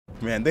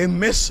Man, they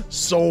miss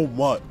so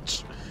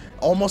much.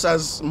 Almost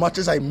as much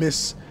as I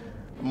miss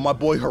my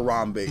boy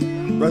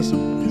Harambe. Rest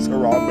in peace,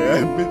 Harambe.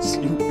 I miss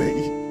you,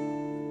 babe.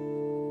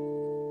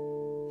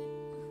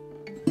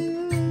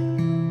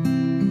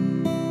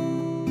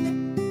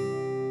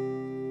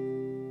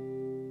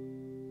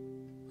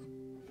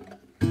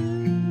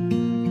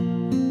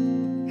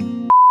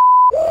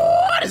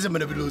 What is up,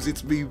 individuals?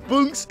 It's me,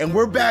 Boonks, and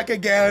we're back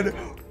again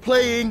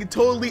playing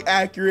Totally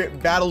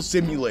Accurate Battle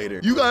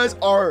Simulator. You guys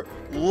are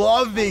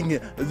loving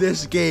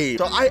this game,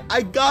 so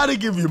I gotta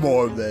give you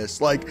more of this.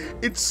 Like,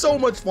 it's so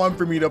much fun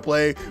for me to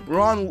play. We're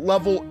on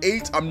level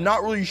 8. I'm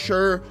not really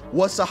sure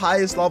what's the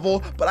highest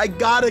level, but I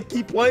gotta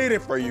keep playing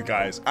it for you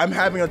guys. I'm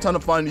having a ton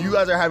of fun. You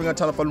guys are having a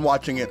ton of fun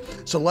watching it,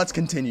 so let's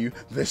continue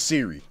this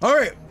series. All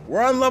right,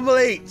 we're on level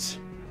 8.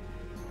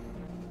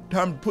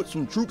 Time to put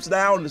some troops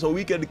down so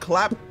we can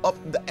clap up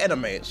the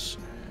enemies.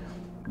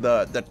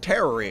 The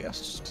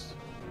terrorists.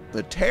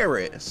 The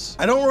terrorists.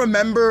 I don't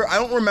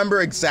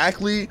remember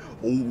exactly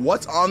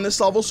what's on this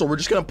level, so we're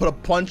just gonna put a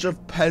bunch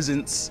of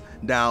peasants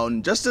down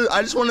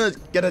I just want to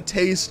get a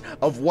taste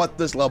of what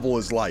this level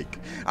is like.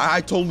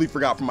 I totally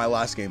forgot from my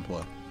last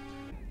gameplay.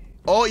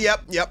 Oh,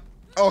 yep.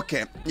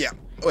 Okay, yeah.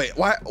 Wait,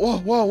 why?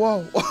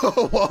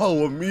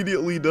 Whoa,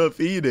 immediately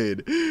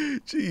defeated.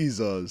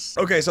 Jesus.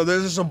 Okay, so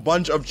there's just a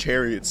bunch of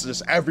chariots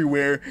just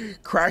everywhere,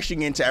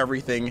 crashing into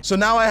everything. So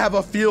now I have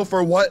a feel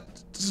for what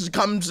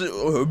comes,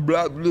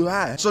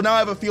 So now I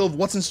have a feel of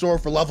what's in store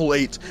for level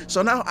 8.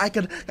 So now I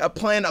can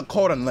plan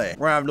accordingly.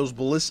 We're gonna have those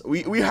ballistas.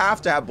 We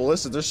have to have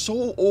ballistas. They're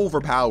so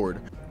overpowered.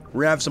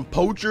 We're gonna have some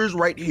poachers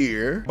right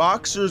here,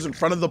 boxers in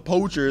front of the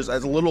poachers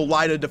as a little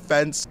line of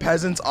defense,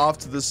 peasants off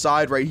to the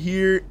side right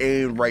here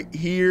and right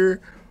here.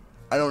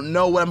 I don't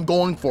know what I'm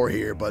going for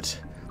here, but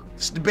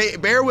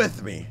bear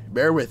with me.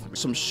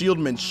 Some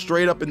shieldmen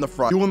straight up in the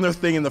front, doing their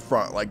thing in the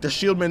front. Like, the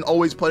shieldmen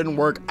always put in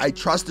work. I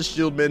trust the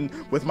shieldmen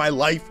with my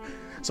life.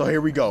 So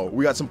here we go.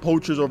 We got some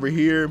poachers over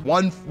here.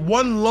 One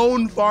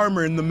lone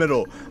farmer in the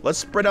middle. Let's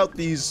spread out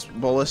these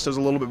ballistas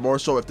a little bit more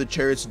so if the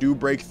chariots do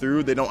break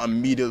through, they don't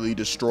immediately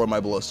destroy my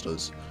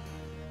ballistas.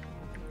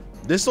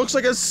 This looks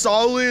like a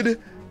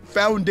solid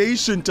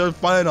foundation to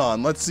fight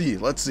on. Let's see.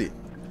 Here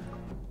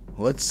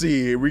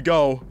we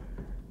go.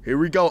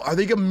 Are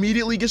they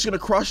immediately just gonna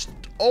crush?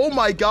 Oh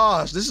my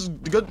gosh, this is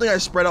the good thing I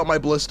spread out my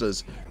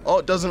ballistas. Oh,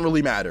 it doesn't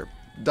really matter.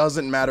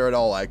 Doesn't matter at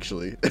all,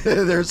 actually.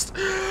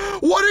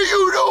 What are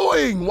you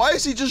doing? Why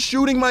is he just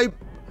shooting my...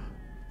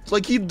 It's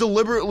like he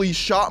deliberately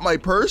shot my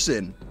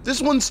person.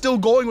 This one's still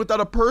going without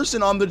a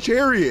person on the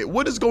chariot.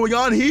 What is going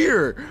on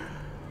here?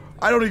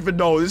 I don't even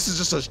know. This is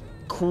just a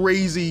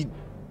crazy,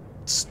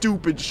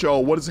 stupid show.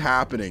 What is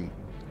happening?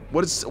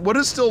 What is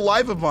still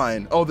alive of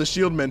mine? Oh, the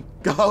shieldmen.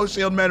 Go,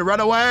 shieldmen,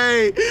 run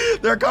away.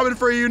 They're coming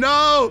for you.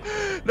 No,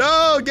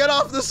 get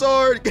off the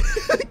sword.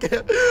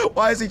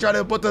 Why is he trying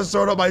to put the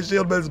sword on my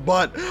shieldman's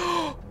butt?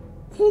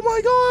 Oh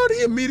my God,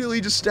 he immediately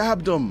just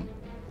stabbed him.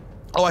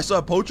 Oh, I still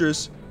have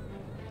poachers.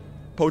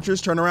 Poachers,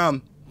 turn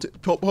around.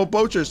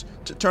 Poachers,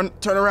 turn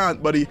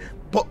around, buddy.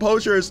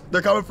 Poachers,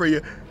 they're coming for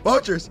you.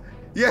 Poachers,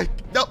 yeah,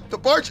 no, the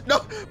poach, no.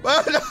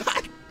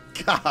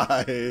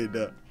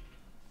 God.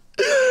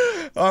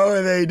 What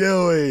are they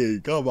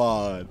doing? Come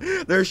on.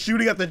 They're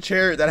shooting at the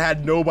chariot that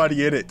had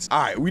nobody in it.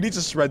 All right, we need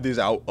to spread these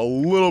out a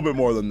little bit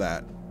more than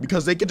that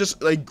because they could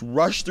just like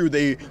rush through.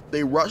 They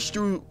rush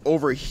through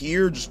over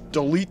here, just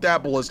delete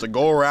that ballista,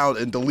 go around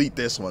and delete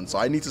this one. So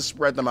I need to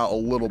spread them out a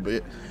little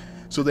bit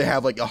so they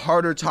have like a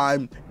harder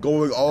time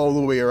going all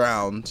the way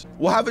around.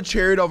 We'll have a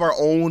chariot of our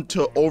own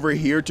to over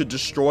here to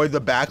destroy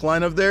the back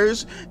line of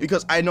theirs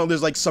because I know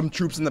there's like some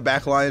troops in the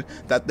back line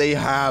that they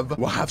have.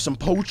 We'll have some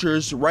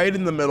poachers right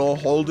in the middle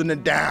holding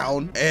it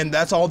down, and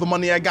that's all the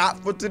money I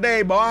got for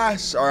today,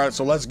 boss. All right,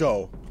 so let's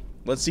go.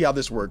 Let's see how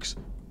this works.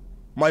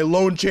 My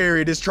lone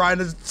chariot is trying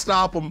to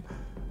stop him.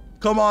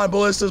 Come on,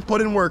 ballistas, put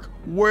in work.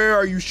 Where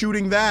are you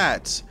shooting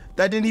that?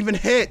 That didn't even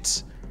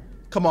hit.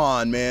 Come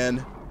on,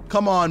 man.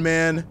 Come on,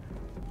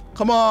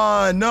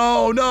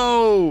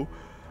 no.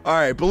 All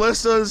right,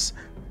 ballistas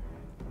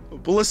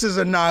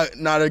are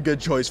not a good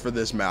choice for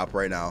this map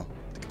right now.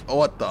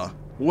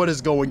 What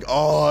is going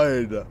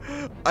on?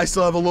 I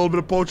still have a little bit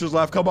of poachers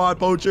left. Come on,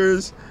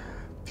 poachers.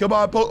 Come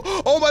on,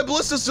 oh, my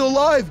ballista's still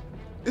alive.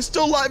 It's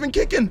still alive and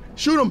kicking.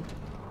 Shoot him.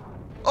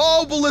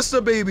 Oh,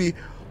 ballista, baby.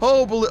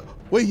 Oh,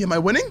 wait, am I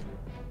winning?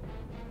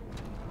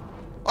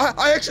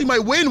 I actually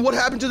might win. What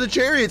happened to the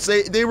chariots?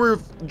 They were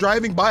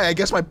driving by. I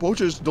guess my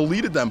poachers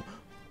deleted them.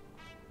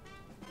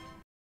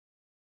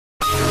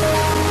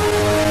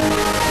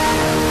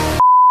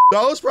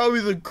 That was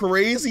probably the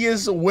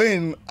craziest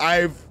win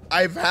I've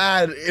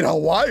had in a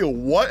while.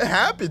 What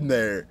happened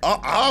there?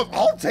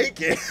 I'll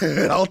take it.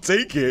 I'll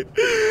take it.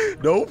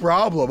 No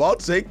problem. I'll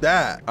take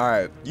that. All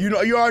right. You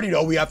already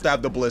know we have to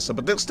have the ballista,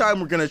 but this time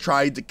we're gonna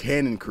try the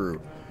cannon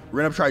crew.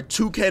 We're gonna try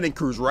 2 cannon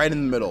crews right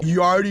in the middle.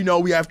 You already know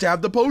we have to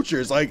have the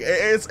poachers. Like,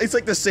 it's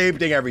like the same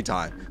thing every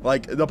time.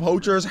 Like, the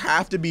poachers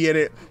have to be in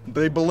it.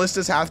 The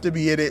ballistas have to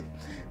be in it.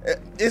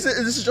 This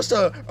is just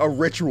a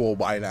ritual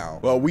by now.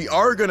 Well, we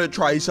are gonna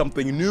try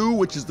something new,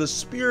 which is the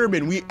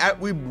spearman.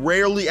 We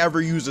rarely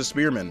ever use a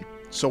spearman.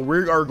 So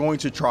we are going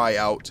to try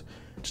out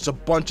just a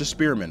bunch of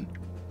spearmen.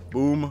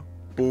 Boom,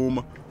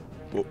 boom,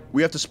 boom.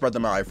 We have to spread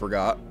them out, I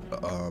forgot.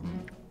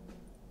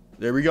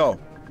 There we go.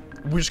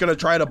 We're just gonna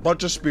try out a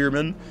bunch of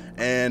spearmen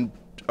and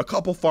a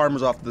couple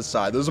farmers off to the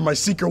side. Those are my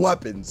secret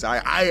weapons.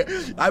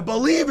 I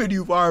believe in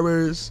you,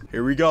 farmers.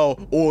 Here we go.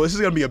 Oh, this is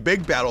gonna be a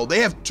big battle. They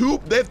have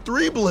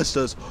 3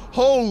 ballistas.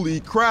 Holy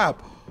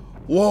crap.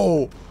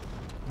 Whoa.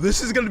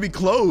 This is gonna be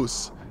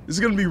close. This is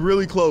gonna be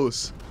really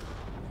close.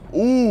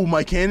 Ooh,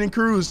 my cannon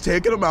crew is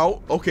taking them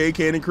out. Okay,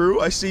 cannon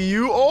crew, I see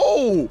you.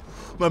 Oh,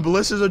 my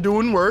ballistas are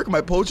doing work. My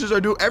poachers are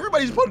doing,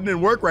 everybody's putting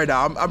in work right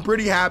now. I'm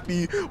pretty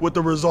happy with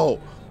the result.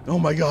 Oh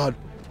my God.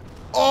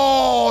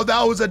 Oh,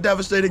 that was a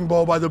devastating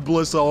ball by the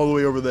ballista all the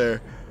way over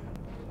there.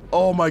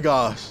 Oh my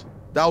gosh.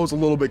 That was a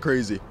little bit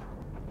crazy.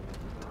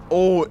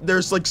 Oh, they're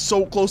like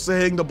so close to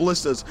hitting the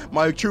ballistas.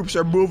 My troops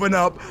are moving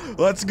up.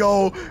 Let's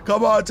go.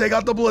 Come on, take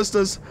out the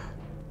ballistas.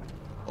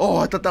 Oh,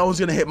 I thought that was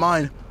gonna hit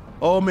mine.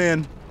 Oh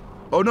man.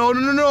 Oh no, no,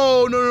 no,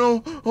 no,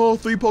 no, no. Oh,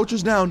 3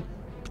 poachers down.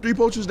 3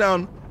 poachers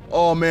down.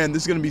 Oh man,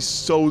 this is gonna be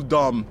so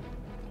dumb.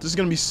 This is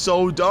gonna be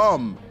so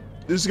dumb.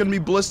 This is gonna be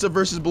ballista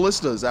versus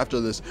ballistas after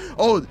this.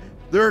 Oh,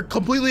 they're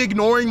completely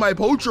ignoring my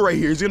poacher right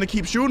here. He's gonna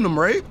keep shooting them,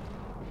 right?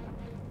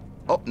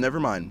 Oh, never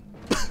mind.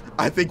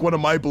 I think one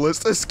of my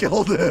ballistas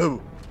killed him.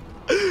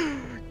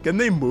 Can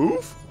they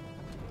move?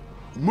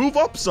 Move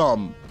up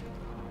some.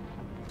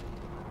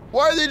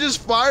 Why are they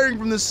just firing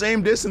from the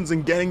same distance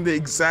and getting the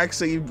exact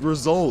same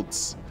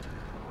results?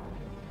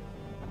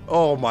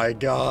 Oh my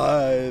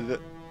God.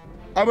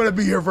 I'm gonna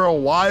be here for a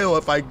while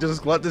if I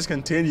just let this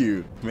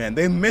continue. Man,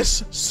 they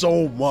miss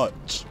so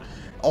much.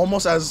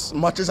 Almost as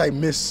much as I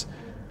miss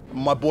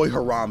my boy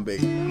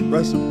Harambe.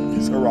 Rest in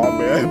peace,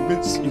 Harambe. I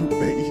miss you,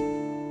 babe.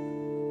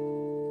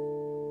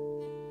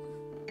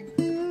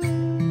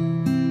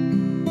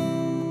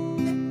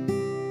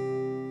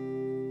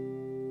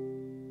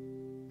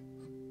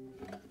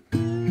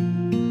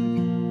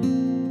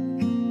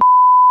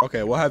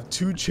 Okay, we'll have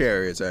 2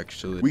 chariots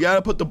actually. We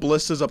gotta put the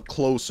ballistas up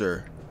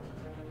closer.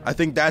 I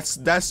think that's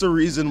the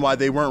reason why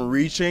they weren't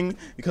reaching,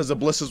 because the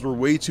ballistas were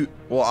way too,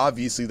 well,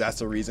 obviously that's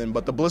the reason,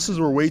 but the ballistas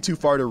were way too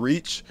far to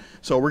reach.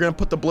 So we're gonna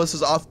put the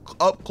ballistas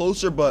up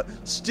closer, but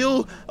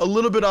still a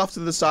little bit off to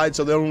the side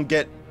so they don't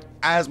get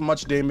as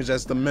much damage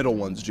as the middle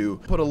ones do.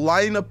 Put a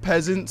line of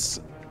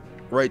peasants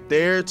right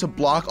there to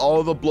block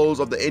all the blows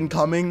of the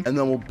incoming, and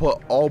then we'll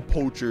put all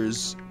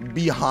poachers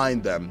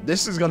behind them.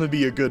 This is gonna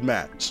be a good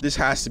match. This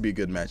has to be a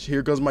good match.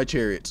 Here goes my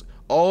chariots.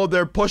 Oh,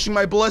 they're pushing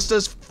my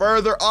ballistas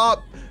further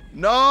up.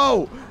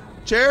 No,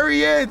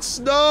 chariots,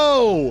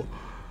 no,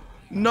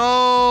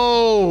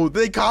 no,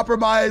 they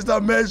compromised the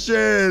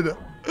mission.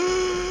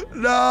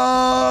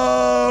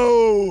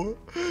 No,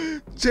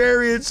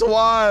 chariots,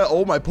 why?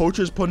 Oh, my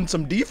poacher's putting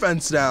some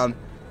defense down.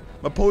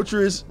 My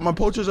poachers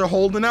are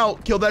holding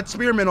out. Kill that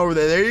spearman over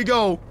there. There you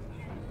go.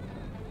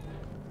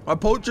 My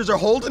poachers are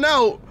holding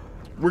out.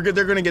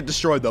 They're gonna get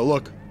destroyed though.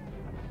 Look.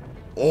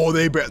 Oh,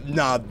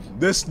 nah.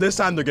 This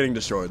time they're getting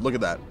destroyed. Look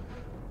at that.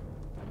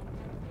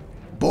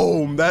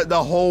 Boom.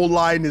 The whole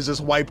line is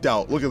just wiped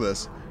out. Look at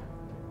this.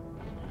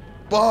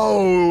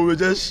 Boom.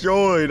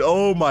 Destroyed.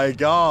 Oh my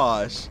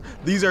gosh.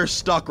 These are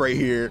stuck right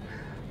here.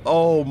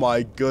 Oh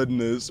my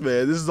goodness,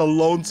 man. This is a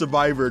lone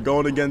survivor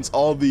going against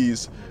all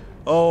these.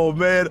 Oh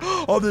man.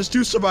 Oh, there's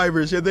 2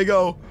 survivors. Here they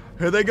go.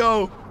 Here they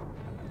go.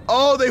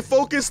 Oh, they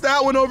focused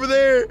that one over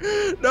there.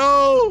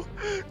 No.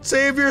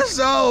 Save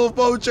yourself,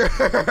 poacher.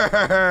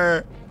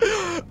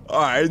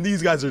 All right,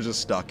 these guys are just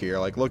stuck here.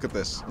 Like, look at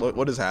this. Look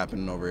what is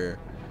happening over here.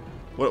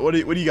 What are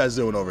you guys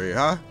doing over here,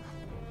 huh?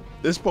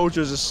 This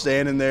poacher's just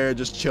standing there,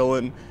 just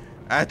chilling.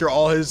 After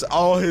all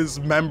his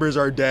members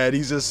are dead,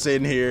 he's just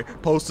sitting here,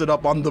 posted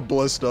up on the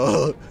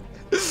ballista.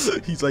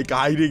 He's like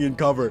hiding in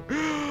cover.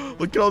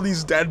 Look at all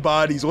these dead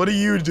bodies. What are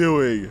you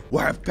doing? We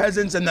have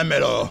peasants in the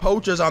middle,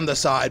 poachers on the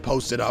side,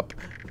 posted up.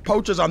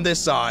 Poachers on this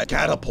side.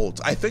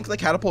 Catapults. I think the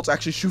catapults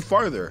actually shoot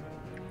farther.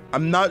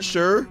 I'm not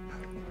sure,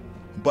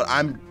 but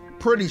I'm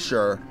pretty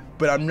sure.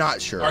 But I'm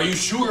not sure. Are you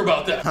sure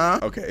about that? Huh?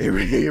 Okay,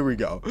 here we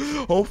go.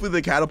 Hopefully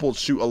the catapults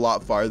shoot a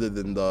lot farther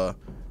than the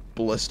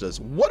ballistas.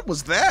 What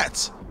was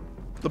that?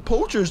 The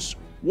poachers.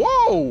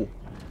 Whoa.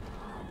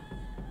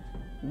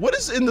 What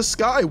is in the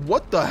sky?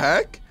 What the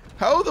heck?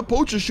 How are the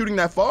poachers shooting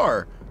that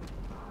far?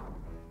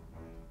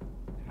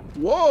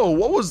 Whoa,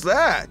 what was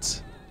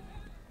that?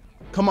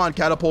 Come on,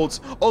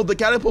 catapults. Oh, the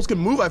catapults can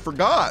move. I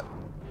forgot.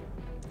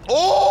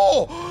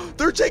 Oh,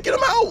 they're taking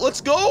them out.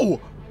 Let's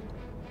go.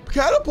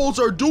 Catapults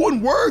are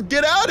doing work.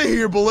 Get out of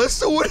here,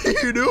 Ballista. What are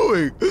you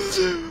doing?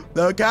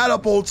 The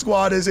catapult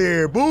squad is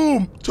here.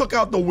 Boom. Took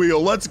out the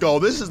wheel. Let's go.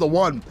 This is the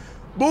one.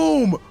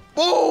 Boom.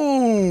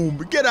 Boom.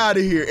 Get out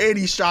of here. And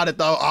he shot it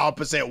the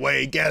opposite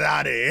way. Get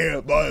out of here,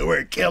 boy.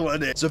 We're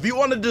killing it. So if you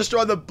want to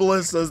destroy the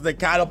ballistas, the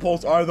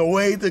catapults are the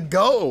way to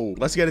go.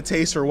 Let's get a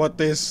taste for what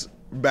this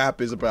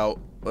map is about.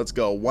 Let's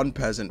go. One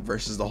peasant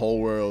versus the whole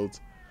world.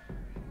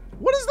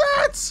 What is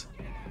that?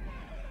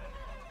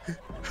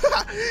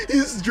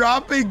 He's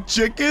dropping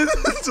chickens?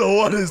 So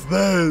what is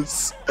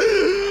this?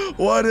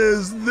 What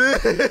is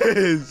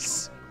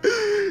this?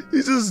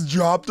 He just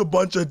dropped a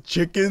bunch of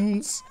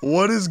chickens?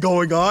 What is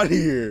going on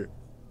here?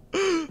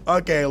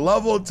 Okay,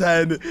 level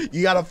 10,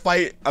 you gotta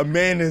fight a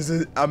man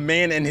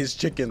and his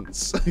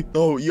chickens.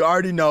 Oh, you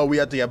already know we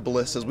have to get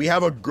ballistas. We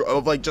have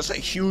just a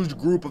huge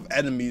group of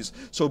enemies.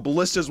 So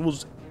ballistas will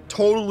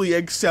totally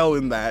excel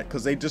in that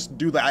because they just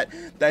do that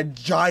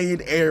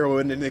giant arrow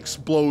and it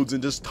explodes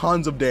and just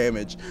tons of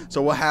damage.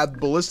 So we'll have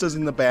ballistas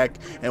in the back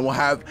and we'll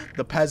have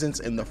the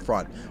peasants in the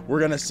front. We're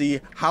gonna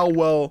see how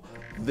well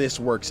this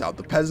works out.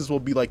 The peasants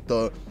will be like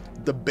the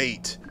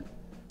bait.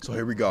 So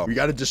here we go. We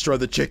gotta destroy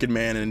the chicken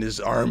man and his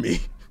army.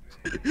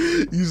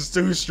 He's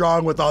too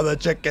strong with all the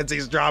chickens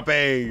he's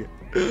dropping.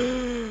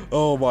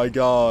 Oh my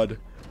god.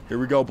 Here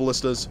we go,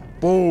 ballistas.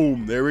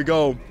 Boom. There we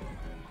go.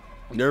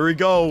 There we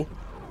go.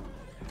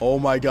 Oh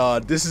my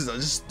god. This is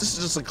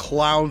just a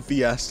clown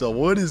fiesta.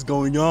 What is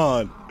going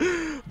on?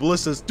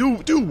 Ballistas,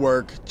 do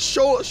work.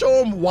 Show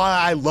him why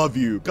I love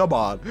you. Come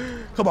on.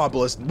 Come on,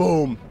 ballistas.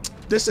 Boom.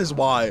 This is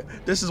why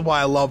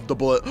I love the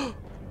bullet.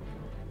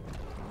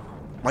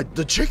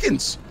 The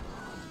chickens.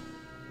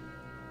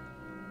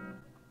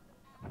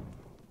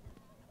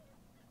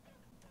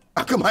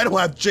 How come I don't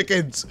have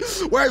chickens?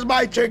 Where's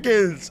my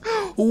chickens?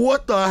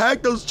 What the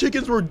heck? Those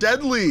chickens were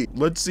deadly.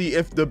 Let's see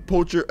if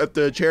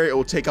the chariot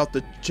will take out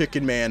the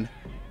chicken man.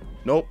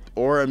 Nope.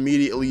 Or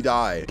immediately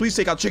die. Please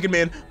take out chicken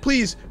man.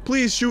 Please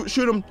shoot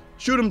him.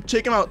 Shoot him.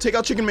 Take him out. Take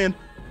out chicken man.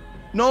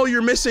 No,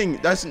 you're missing.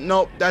 That's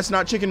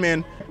not chicken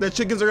man. The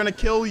chickens are gonna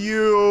kill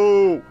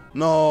you.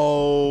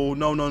 No.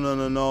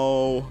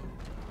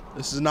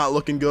 This is not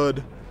looking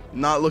good.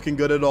 Not looking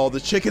good at all. The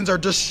chickens are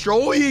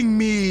destroying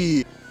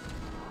me.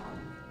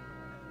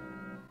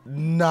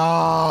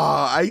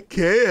 Nah, I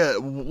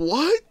can't.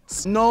 What?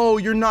 No,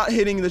 you're not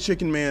hitting the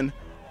chicken man.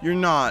 You're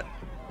not.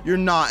 You're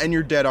not, and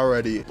you're dead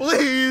already.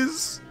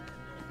 Please.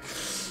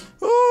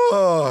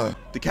 The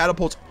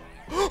catapults.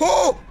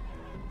 Oh!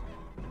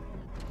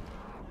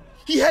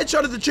 He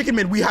headshotted the chicken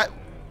man.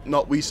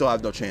 No, we still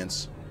have no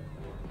chance.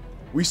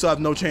 We still have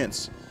no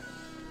chance.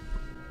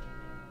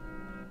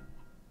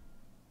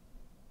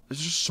 There's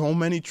just so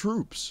many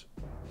troops.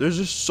 There's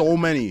just so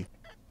many.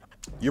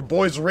 Your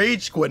boy's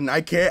rage quitting.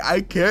 I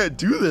can't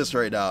do this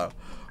right now.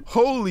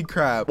 Holy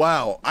crap.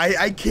 Wow,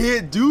 I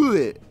can't do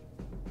it.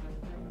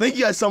 Thank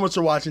you guys so much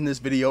for watching this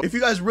video. If you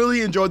guys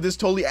really enjoyed this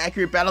totally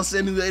accurate battle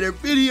simulator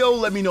video,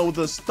 let me know with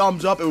a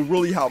thumbs up. It would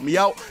really help me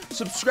out.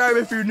 Subscribe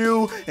if you're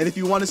new, and if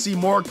you want to see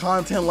more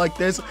content like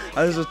this,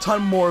 there's a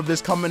ton more of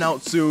this coming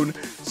out soon.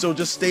 So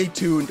just stay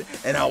tuned,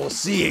 and I will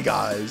see you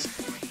guys in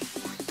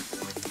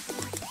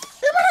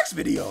my next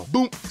video.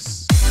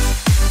 Boonks.